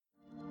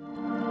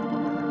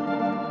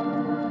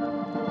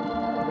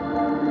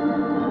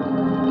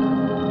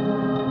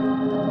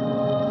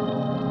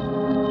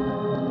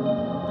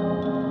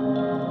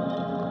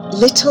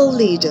Little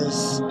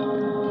Leaders,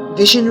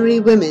 Visionary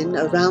Women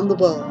Around the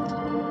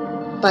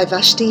World by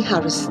Vashti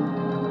Harrison.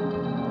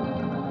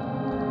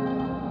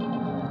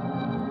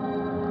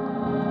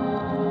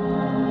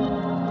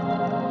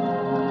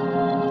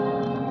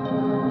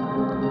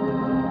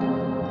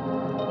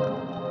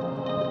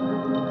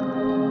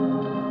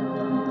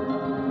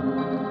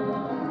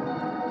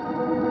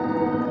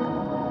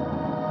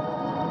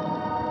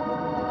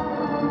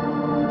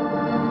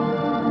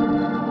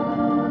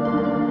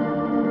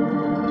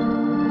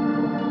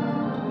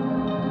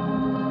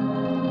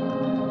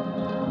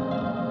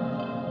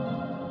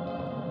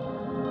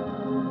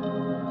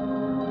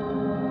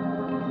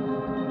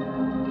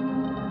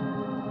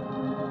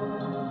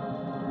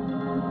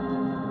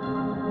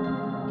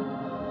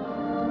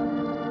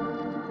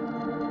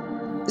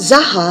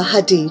 Zaha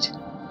Hadid,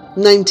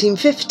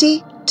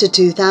 1950 to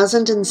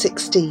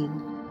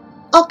 2016,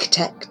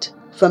 architect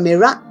from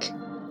Iraq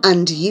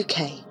and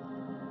UK.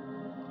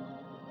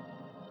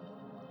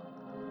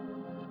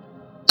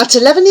 At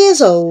 11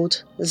 years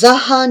old,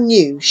 Zaha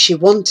knew she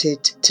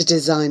wanted to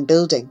design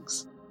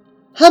buildings.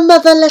 Her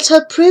mother let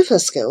her prove her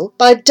skill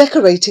by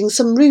decorating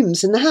some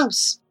rooms in the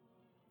house.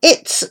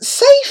 It's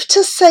safe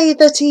to say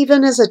that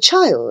even as a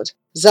child,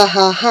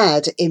 Zaha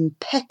had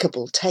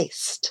impeccable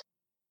taste.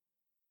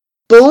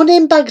 Born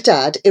in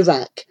Baghdad,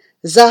 Iraq,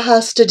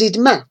 Zaha studied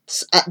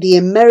maths at the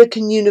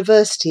American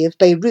University of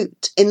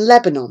Beirut in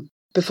Lebanon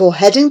before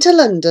heading to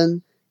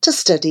London to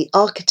study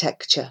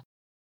architecture.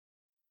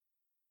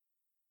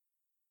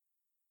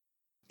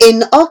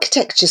 In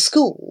architecture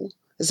school,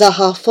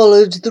 Zaha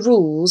followed the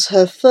rules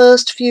her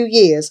first few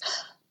years,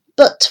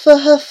 but for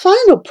her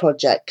final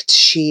project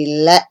she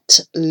let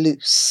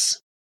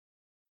loose.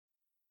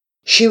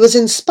 She was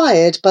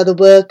inspired by the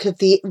work of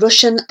the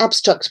Russian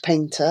abstract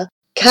painter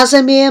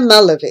Kazimir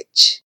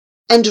Malevich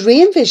and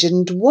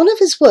re-envisioned one of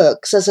his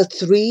works as a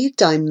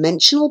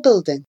three-dimensional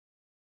building.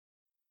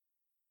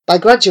 By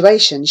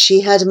graduation,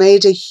 she had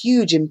made a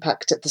huge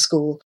impact at the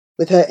school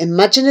with her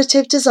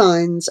imaginative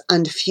designs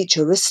and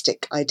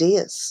futuristic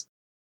ideas.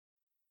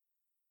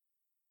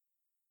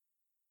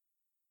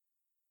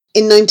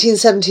 In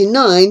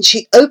 1979,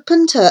 she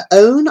opened her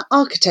own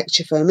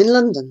architecture firm in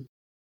London.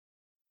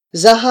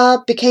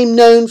 Zaha became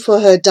known for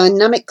her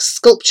dynamic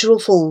sculptural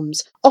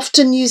forms,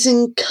 often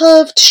using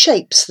curved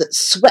shapes that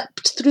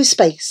swept through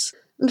space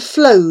and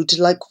flowed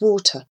like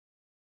water.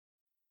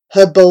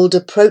 Her bold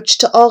approach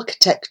to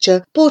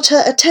architecture brought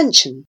her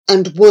attention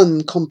and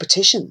won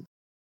competition.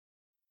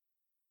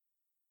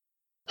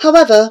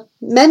 However,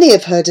 many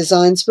of her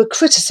designs were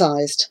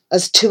criticised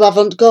as too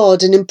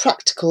avant-garde and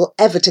impractical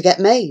ever to get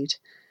made.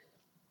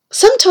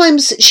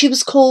 Sometimes she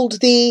was called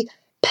the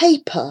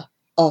paper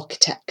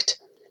architect,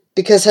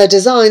 because her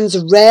designs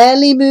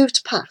rarely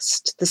moved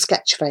past the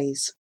sketch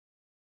phase.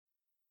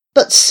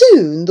 But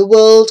soon the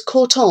world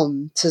caught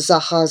on to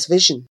Zaha's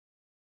vision.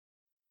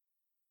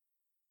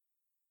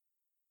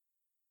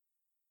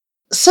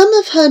 Some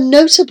of her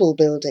notable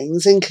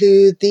buildings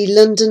include the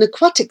London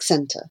Aquatic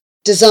Centre,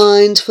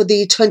 designed for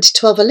the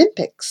 2012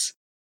 Olympics,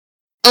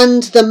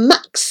 and the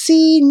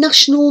Maxi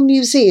National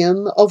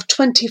Museum of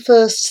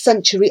 21st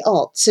Century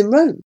Arts in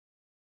Rome.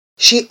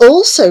 She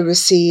also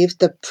received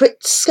the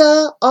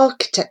Pritzker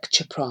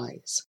Architecture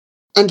Prize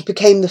and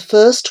became the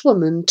first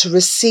woman to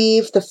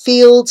receive the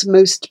field's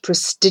most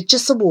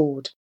prestigious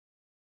award.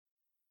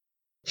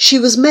 She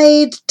was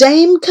made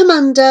Dame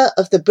Commander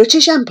of the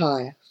British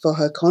Empire for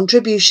her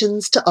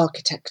contributions to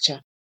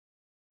architecture.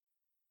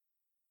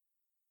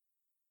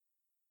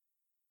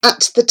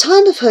 At the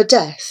time of her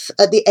death,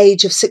 at the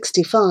age of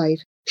 65,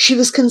 she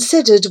was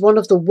considered one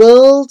of the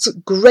world's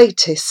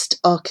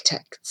greatest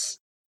architects.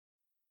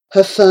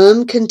 Her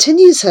firm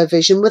continues her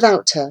vision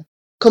without her,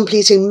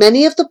 completing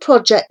many of the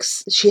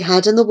projects she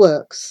had in the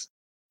works.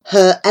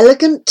 Her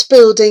elegant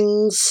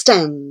buildings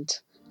stand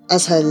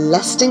as her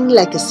lasting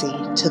legacy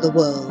to the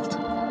world.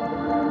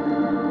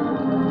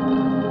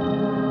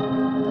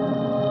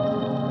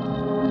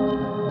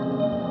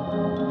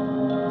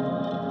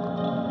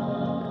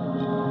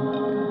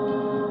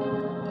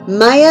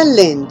 Maya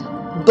Lin,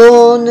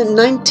 born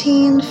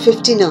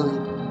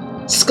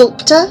 1959,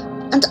 sculptor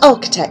and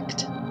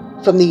architect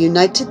from the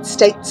United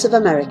States of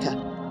America.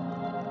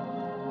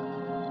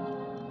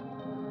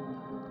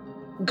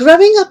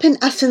 Growing up in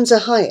Athens,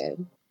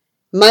 Ohio,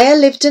 Maya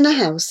lived in a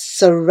house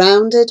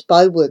surrounded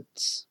by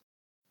woods.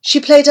 She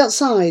played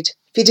outside,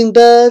 feeding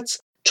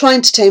birds,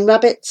 trying to tame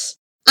rabbits,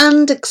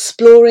 and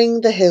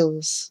exploring the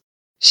hills.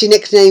 She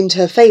nicknamed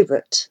her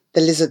favourite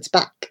the Lizard's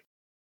Back.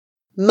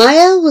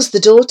 Maya was the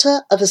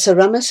daughter of a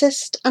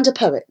ceramicist and a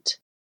poet,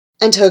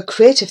 and her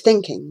creative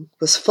thinking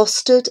was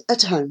fostered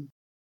at home.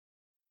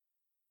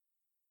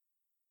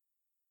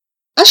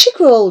 As she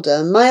grew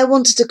older, Maya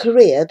wanted a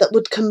career that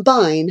would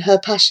combine her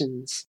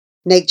passions,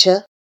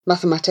 nature,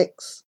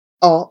 mathematics,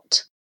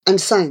 art, and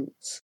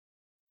science.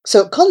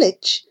 So at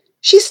college,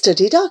 she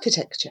studied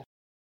architecture.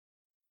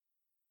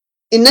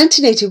 In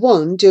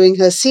 1981, during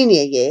her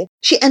senior year,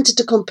 she entered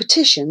a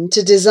competition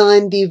to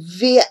design the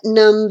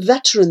Vietnam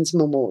Veterans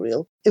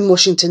Memorial in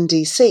Washington,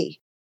 D.C.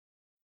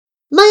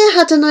 Maya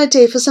had an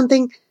idea for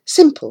something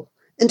simple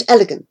and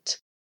elegant.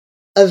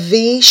 A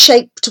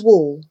V-shaped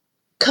wall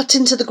cut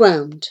into the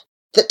ground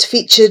that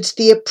featured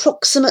the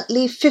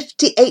approximately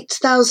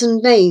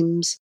 58,000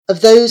 names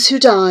of those who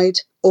died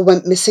or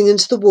went missing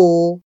into the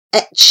war,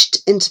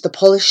 etched into the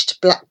polished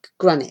black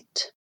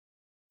granite.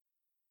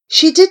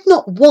 She did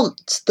not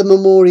want the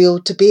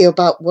memorial to be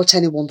about what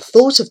anyone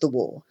thought of the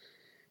war.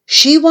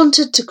 She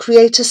wanted to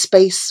create a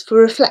space for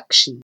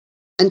reflection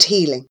and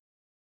healing.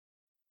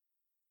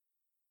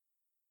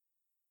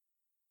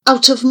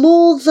 Out of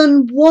more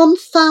than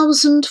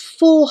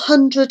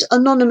 1,400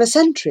 anonymous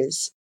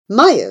entries,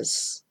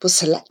 Maya's was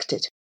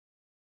selected.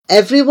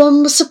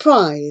 Everyone was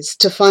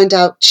surprised to find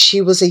out she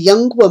was a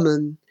young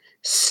woman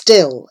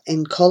still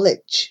in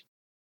college.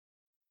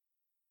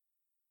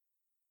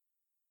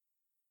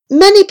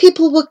 Many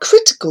people were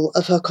critical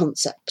of her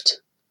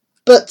concept,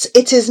 but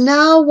it is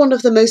now one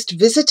of the most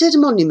visited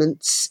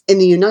monuments in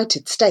the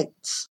United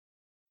States.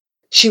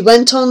 She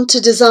went on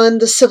to design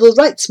the Civil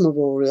Rights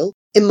Memorial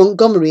in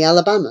Montgomery,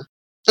 Alabama,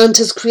 and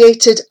has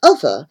created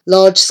other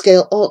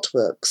large-scale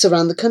artworks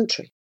around the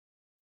country.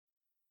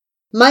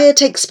 Maya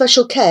takes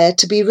special care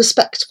to be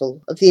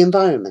respectful of the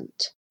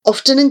environment,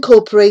 often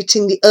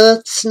incorporating the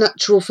Earth's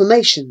natural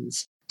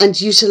formations and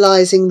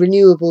utilising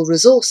renewable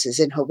resources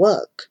in her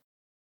work.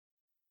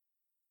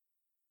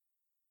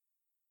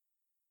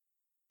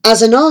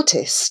 As an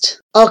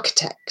artist,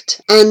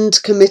 architect,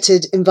 and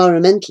committed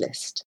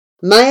environmentalist,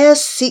 Maya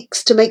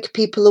seeks to make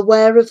people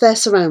aware of their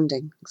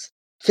surroundings,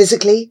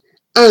 physically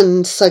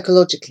and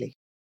psychologically.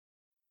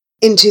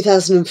 In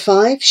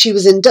 2005, she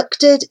was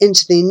inducted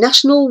into the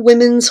National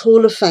Women's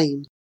Hall of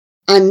Fame,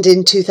 and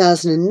in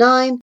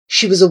 2009,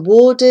 she was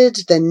awarded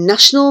the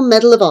National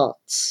Medal of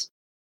Arts.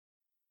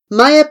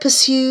 Maya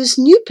pursues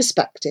new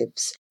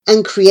perspectives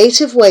and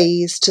creative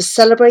ways to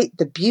celebrate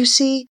the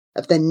beauty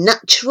of the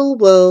natural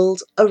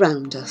world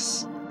around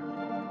us.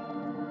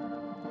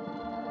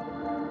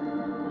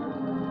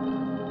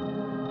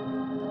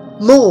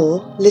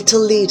 More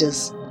Little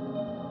Leaders.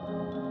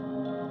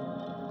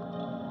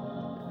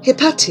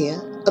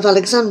 Hypatia of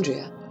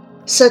Alexandria,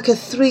 circa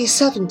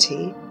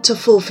 370 to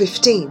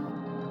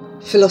 415,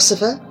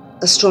 philosopher,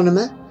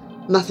 astronomer,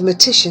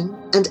 mathematician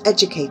and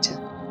educator.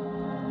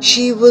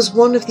 She was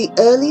one of the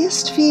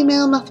earliest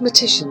female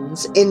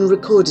mathematicians in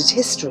recorded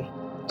history,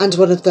 and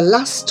one of the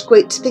last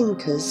great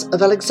thinkers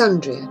of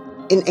Alexandria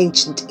in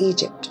ancient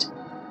Egypt.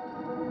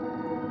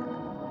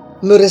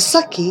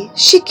 Murasaki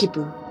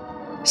Shikibu,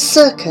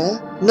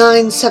 circa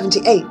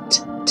 978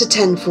 to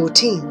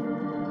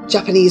 1014,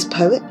 Japanese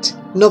poet,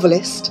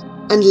 novelist,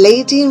 and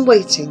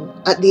lady-in-waiting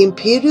at the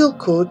imperial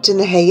court in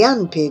the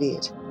Heian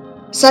period,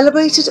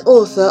 celebrated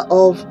author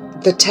of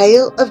The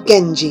Tale of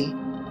Genji,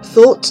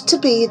 thought to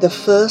be the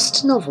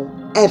first novel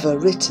ever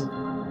written.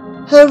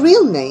 Her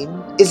real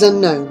name is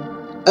unknown.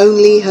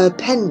 Only her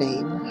pen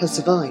name has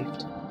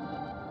survived.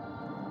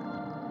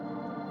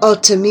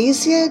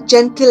 Artemisia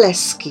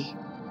Gentileschi,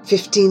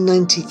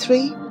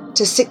 1593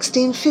 to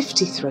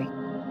 1653,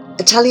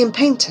 Italian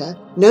painter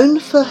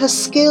known for her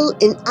skill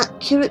in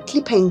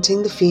accurately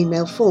painting the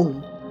female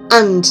form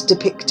and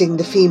depicting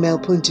the female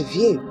point of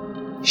view.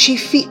 She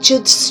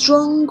featured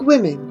strong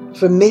women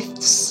from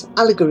myths,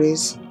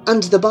 allegories,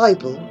 and the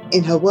Bible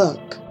in her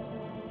work.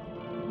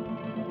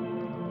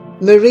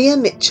 Maria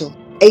Mitchell,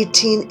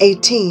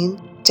 1818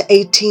 to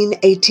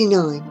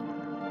 1889,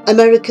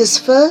 America's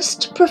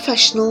first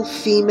professional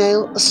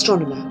female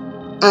astronomer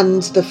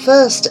and the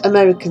first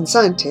American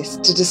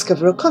scientist to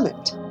discover a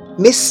comet,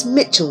 Miss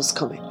Mitchell's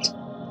Comet.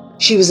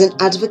 She was an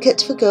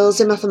advocate for girls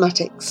in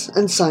mathematics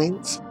and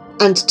science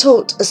and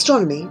taught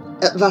astronomy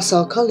at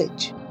Vassar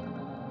College.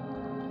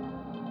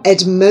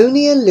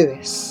 Edmonia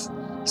Lewis,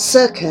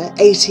 circa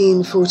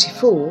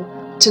 1844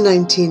 to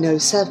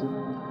 1907,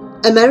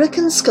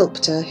 American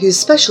sculptor whose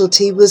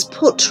specialty was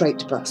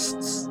portrait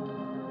busts.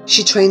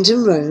 She trained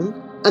in Rome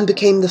and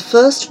became the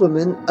first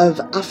woman of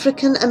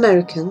African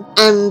American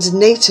and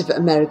Native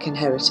American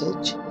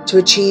heritage to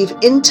achieve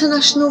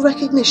international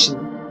recognition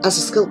as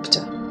a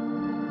sculptor.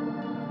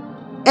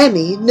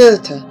 Emmy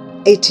Noether,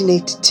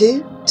 1882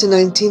 to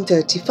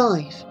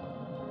 1935,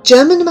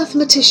 German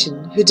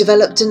mathematician who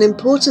developed an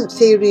important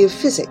theory of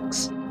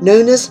physics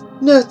known as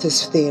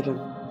Noether's theorem.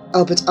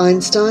 Albert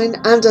Einstein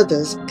and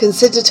others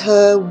considered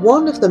her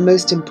one of the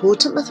most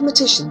important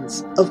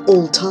mathematicians of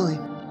all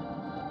time.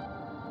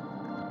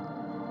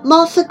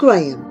 Martha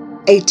Graham,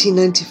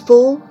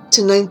 1894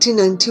 to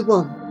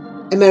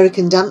 1991,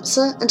 American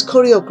dancer and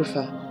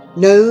choreographer,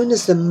 known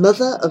as the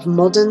mother of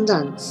modern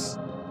dance.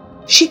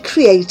 She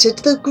created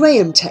the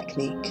Graham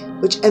technique,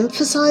 which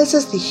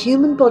emphasizes the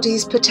human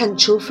body's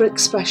potential for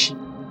expression.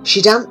 She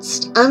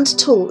danced and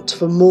taught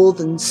for more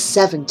than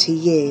 70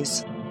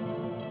 years.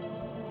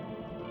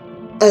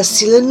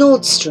 Ursula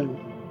Nordstrom,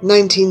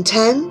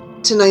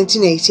 1910 to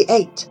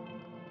 1988,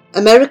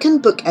 American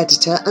book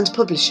editor and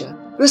publisher,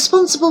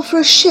 responsible for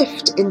a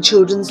shift in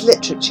children's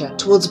literature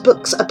towards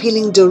books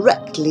appealing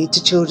directly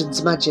to children's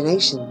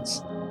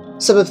imaginations.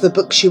 Some of the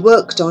books she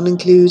worked on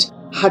include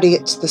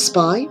Harriet the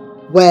Spy,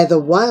 Where the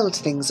Wild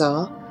Things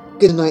Are,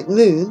 Goodnight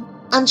Moon,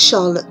 and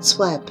Charlotte's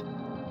Web.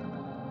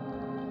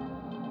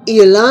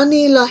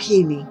 Iolani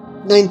Lahini,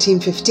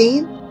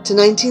 1915 to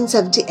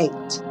 1978,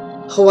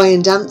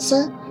 Hawaiian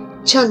dancer,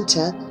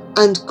 chanter,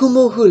 and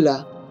kumu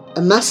hula,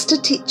 a master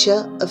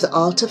teacher of the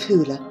art of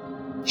hula.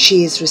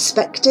 She is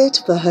respected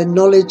for her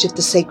knowledge of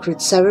the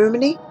sacred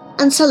ceremony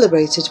and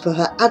celebrated for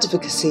her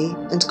advocacy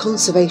and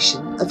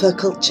conservation of her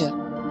culture.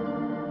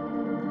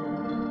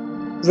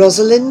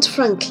 Rosalind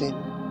Franklin,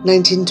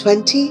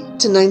 1920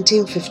 to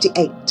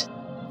 1958,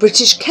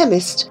 British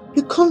chemist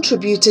who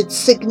contributed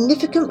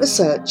significant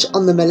research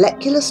on the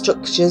molecular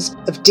structures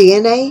of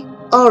DNA,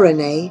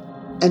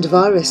 RNA, and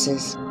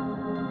viruses.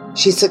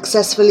 She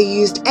successfully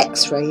used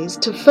X-rays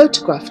to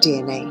photograph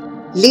DNA,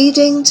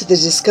 leading to the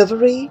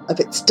discovery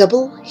of its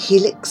double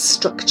helix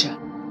structure.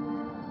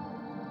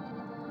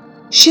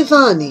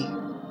 Shivani,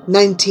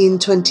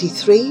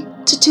 1923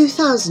 to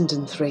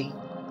 2003,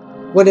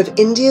 one of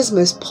India's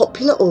most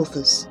popular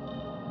authors.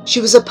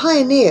 She was a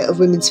pioneer of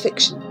women's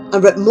fiction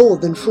and wrote more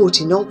than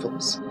 40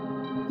 novels.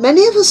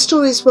 Many of her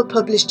stories were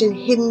published in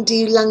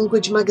Hindi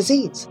language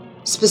magazines,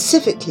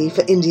 specifically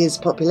for India's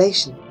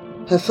population.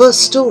 Her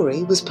first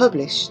story was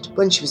published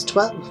when she was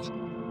 12.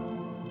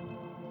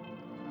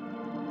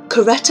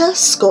 Coretta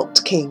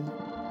Scott King,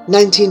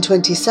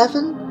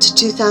 1927 to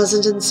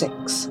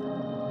 2006,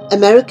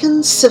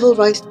 American civil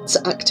rights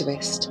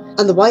activist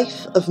and the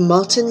wife of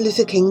Martin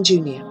Luther King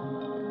Jr.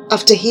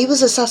 After he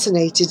was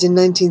assassinated in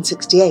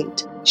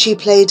 1968, she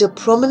played a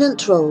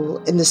prominent role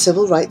in the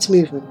civil rights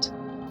movement,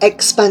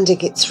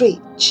 expanding its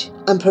reach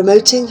and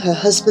promoting her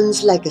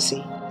husband's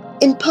legacy,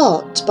 in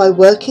part by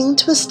working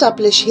to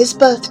establish his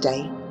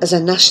birthday as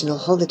a national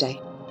holiday.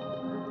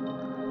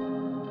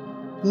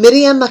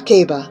 Miriam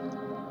Makeba,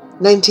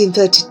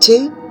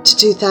 1932 to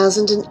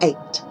 2008,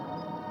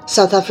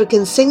 South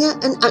African singer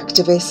and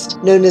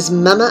activist known as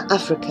Mama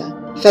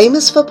Africa,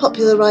 famous for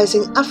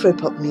popularising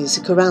Afropop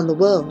music around the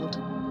world.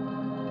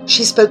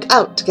 She spoke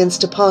out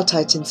against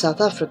apartheid in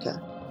South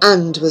Africa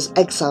and was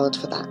exiled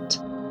for that,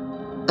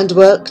 and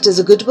worked as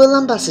a Goodwill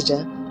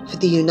ambassador for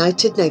the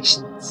United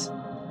Nations.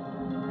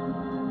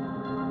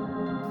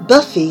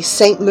 Buffy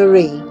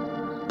Sainte-Marie,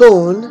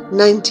 born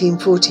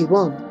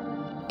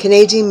 1941,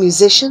 Canadian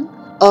musician,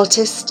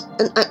 artist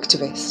and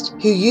activist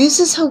who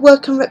uses her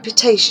work and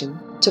reputation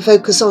to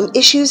focus on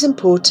issues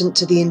important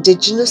to the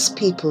Indigenous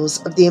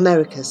peoples of the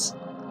Americas.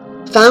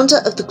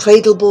 Founder of the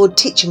Cradleboard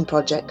Teaching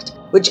Project,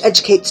 which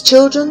educates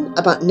children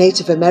about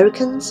Native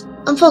Americans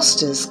and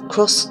fosters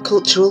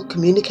cross-cultural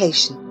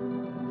communication.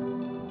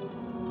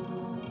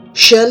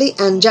 Shirley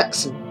Ann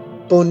Jackson,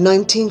 born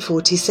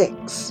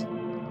 1946,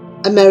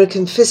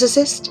 American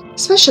physicist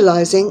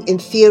specialising in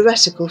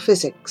theoretical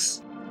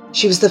physics.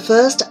 She was the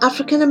first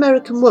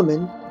African-American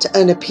woman to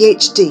earn a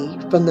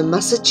PhD from the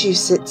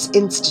Massachusetts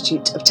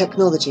Institute of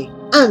Technology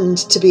and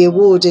to be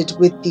awarded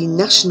with the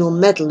National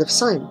Medal of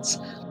Science,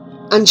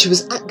 and she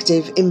was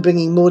active in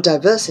bringing more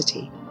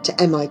diversity to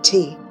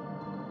MIT.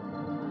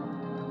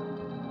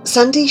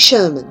 Sandy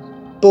Sherman,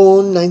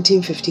 born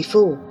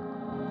 1954,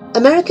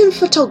 American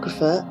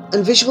photographer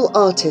and visual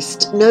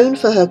artist known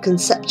for her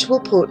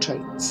conceptual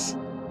portraits.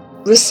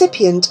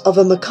 Recipient of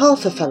a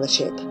MacArthur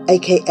Fellowship,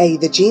 aka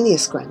the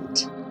Genius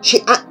Grant,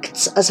 she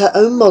acts as her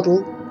own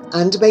model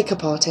and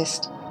makeup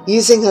artist,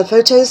 using her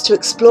photos to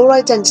explore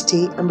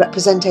identity and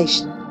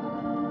representation,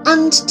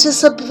 and to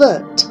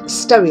subvert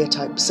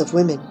stereotypes of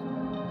women.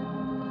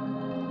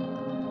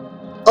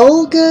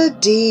 Olga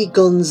D.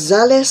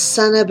 González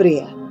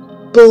Sanabria,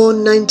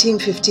 born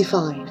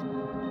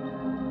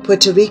 1955,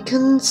 Puerto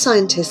Rican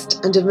scientist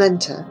and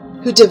inventor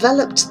who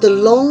developed the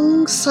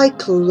long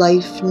cycle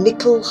life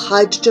nickel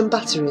hydrogen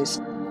batteries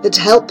that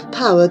help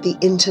power the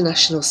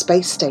International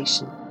Space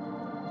Station.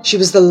 She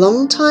was the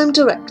longtime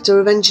director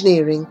of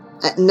engineering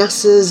at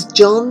NASA's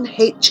John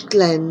H.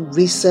 Glenn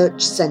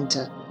Research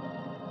Center.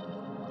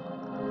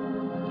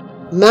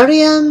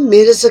 Maryam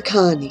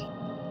Mirzakhani,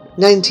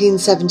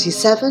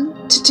 1977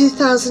 to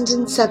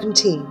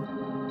 2017,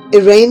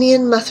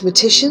 Iranian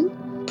mathematician,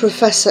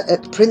 professor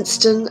at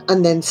Princeton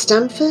and then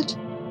Stanford,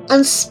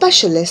 and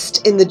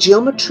specialist in the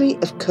geometry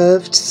of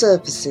curved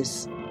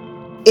surfaces.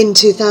 In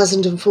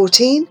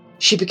 2014,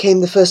 she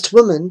became the first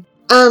woman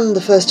and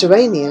the first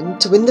Iranian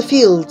to win the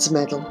Fields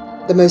Medal,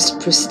 the most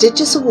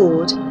prestigious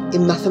award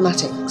in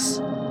mathematics.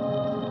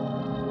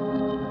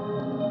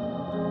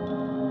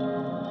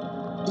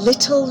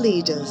 Little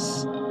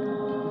Leaders: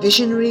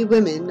 Visionary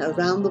Women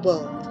Around the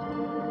World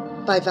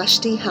by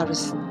Vashti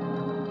Harrison.